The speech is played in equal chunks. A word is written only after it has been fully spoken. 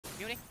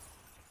Cứu đi.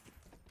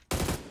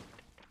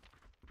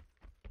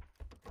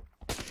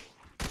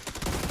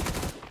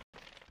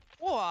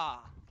 Wow,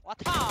 what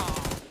the?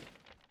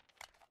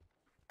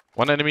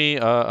 One enemy,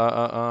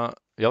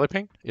 yellow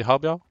ping, you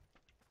help y'all?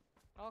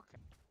 Okay,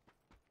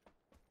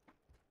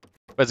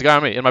 There's a guy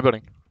on me, in my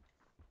building.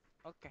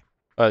 okay.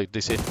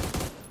 DC.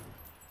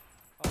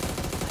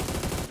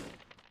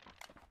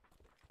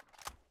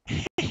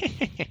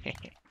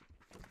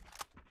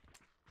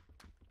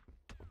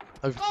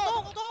 Go.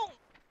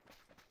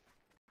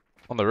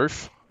 On the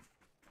roof.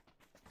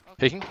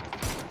 Okay. Peeking.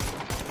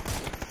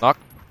 Knock.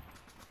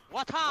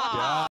 What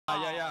the?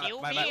 Yeah.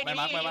 Yếu Mày đi.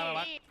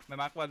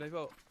 mắc bên đấy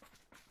phụ.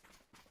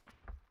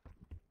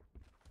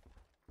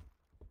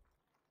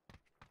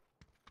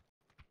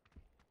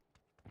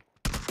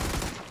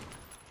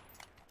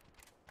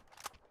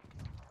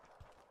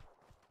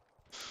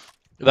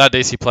 That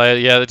DC player,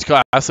 yeah, they just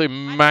got absolutely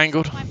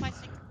mangled.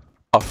 556.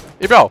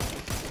 Hey bro!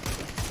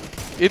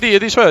 Đi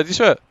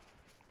xuôi.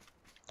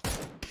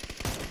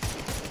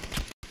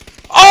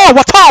 Oh,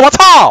 what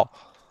the?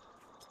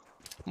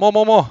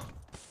 More.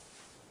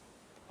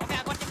 Okay,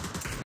 I got you.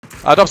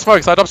 I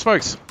drop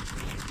smokes.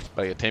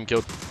 Better get team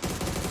killed.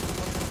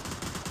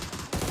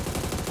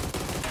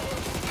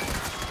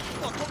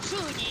 Ủa, không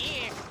sư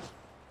nhỉ?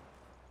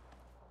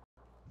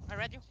 I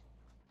read you.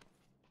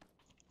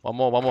 One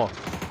more.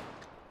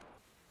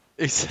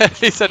 He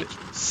said,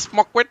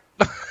 smoke with.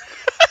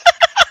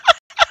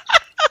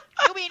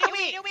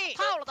 Newbie.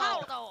 Thao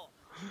tao.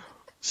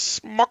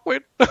 Smoke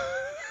with. Okay.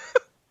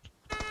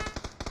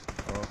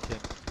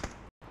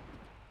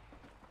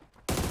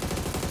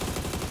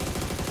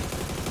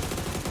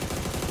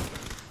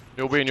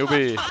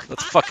 Newbie.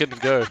 Let's fucking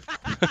go.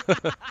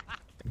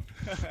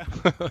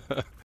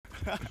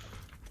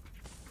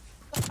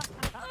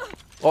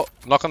 Oh,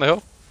 knock on the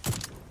hill.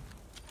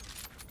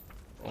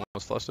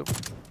 Almost flushed him.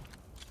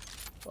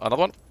 Another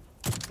one.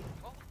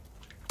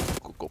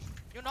 Cool.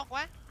 You knock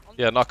where?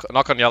 Yeah,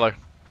 knock on yellow.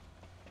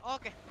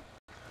 Okay.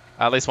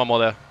 At least one more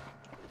there.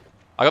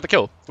 I got the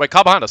kill. Wait,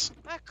 car behind us.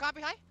 Car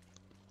behind.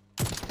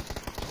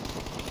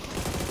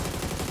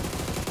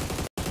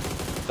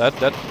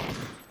 Dead.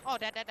 Oh,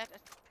 dead.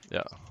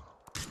 Yeah.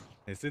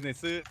 Nice.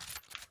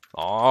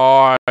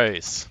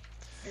 Nice.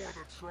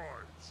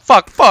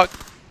 Fuck.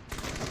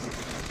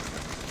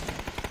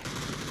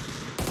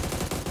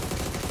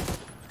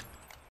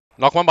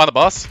 Knock one by the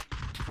bus.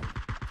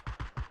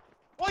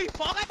 Ôi,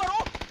 phó cái bro.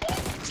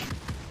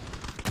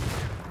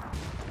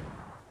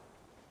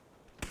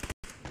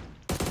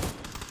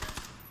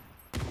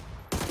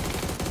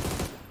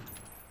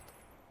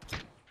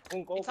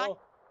 Inside.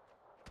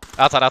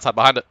 Outside,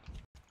 behind it.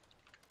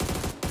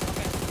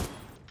 Okay.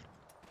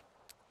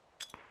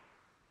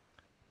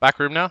 Back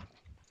room now.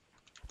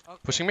 Okay.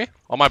 Pushing me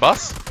on my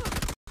bus.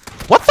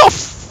 What the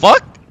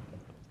fuck?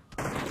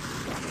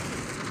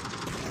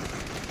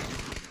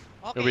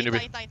 Okay,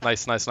 Newbie.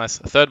 inside. Nice.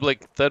 Third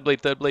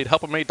bleed.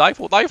 Help me. Die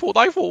for.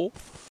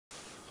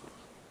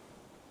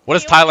 What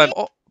is Thailand?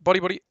 Oh, body.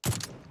 Oh,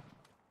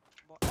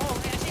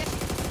 yes.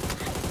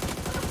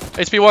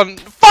 HP 1.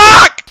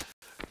 Fuck!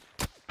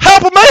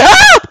 Help me!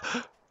 Help!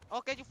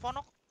 Okay, you phone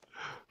knock.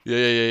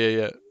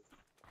 Yeah.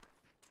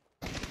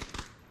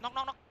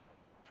 Knock.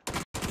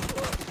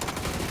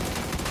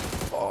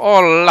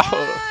 Oh, la.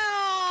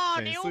 Wow,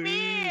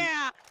 newbie.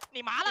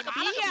 Nì má là cái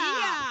bí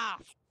à.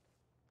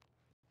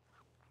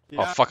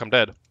 Oh, fuck, I'm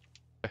dead.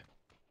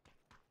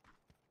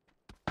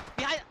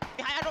 Behind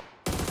Iron.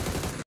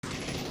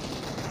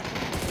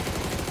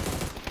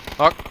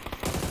 Knock.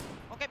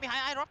 Okay,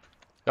 behind Iron.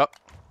 Yup.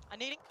 I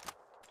need it.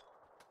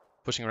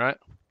 Pushing right.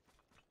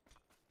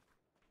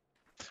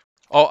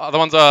 Oh, other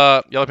one's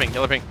yellow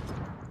ping.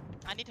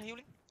 I need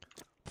healing.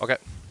 Okay.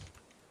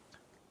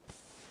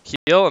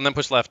 Heal and then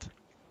push left.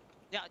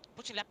 Yeah,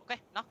 pushing left. Okay,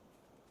 now.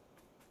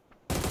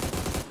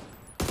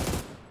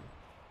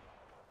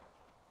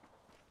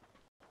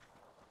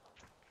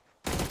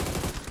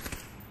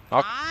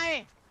 Knock.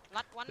 Nice.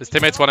 Last one. His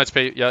teammate's 1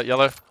 HP. Yeah,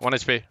 yellow. 1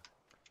 HP.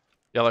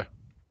 Yellow.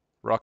 Rock.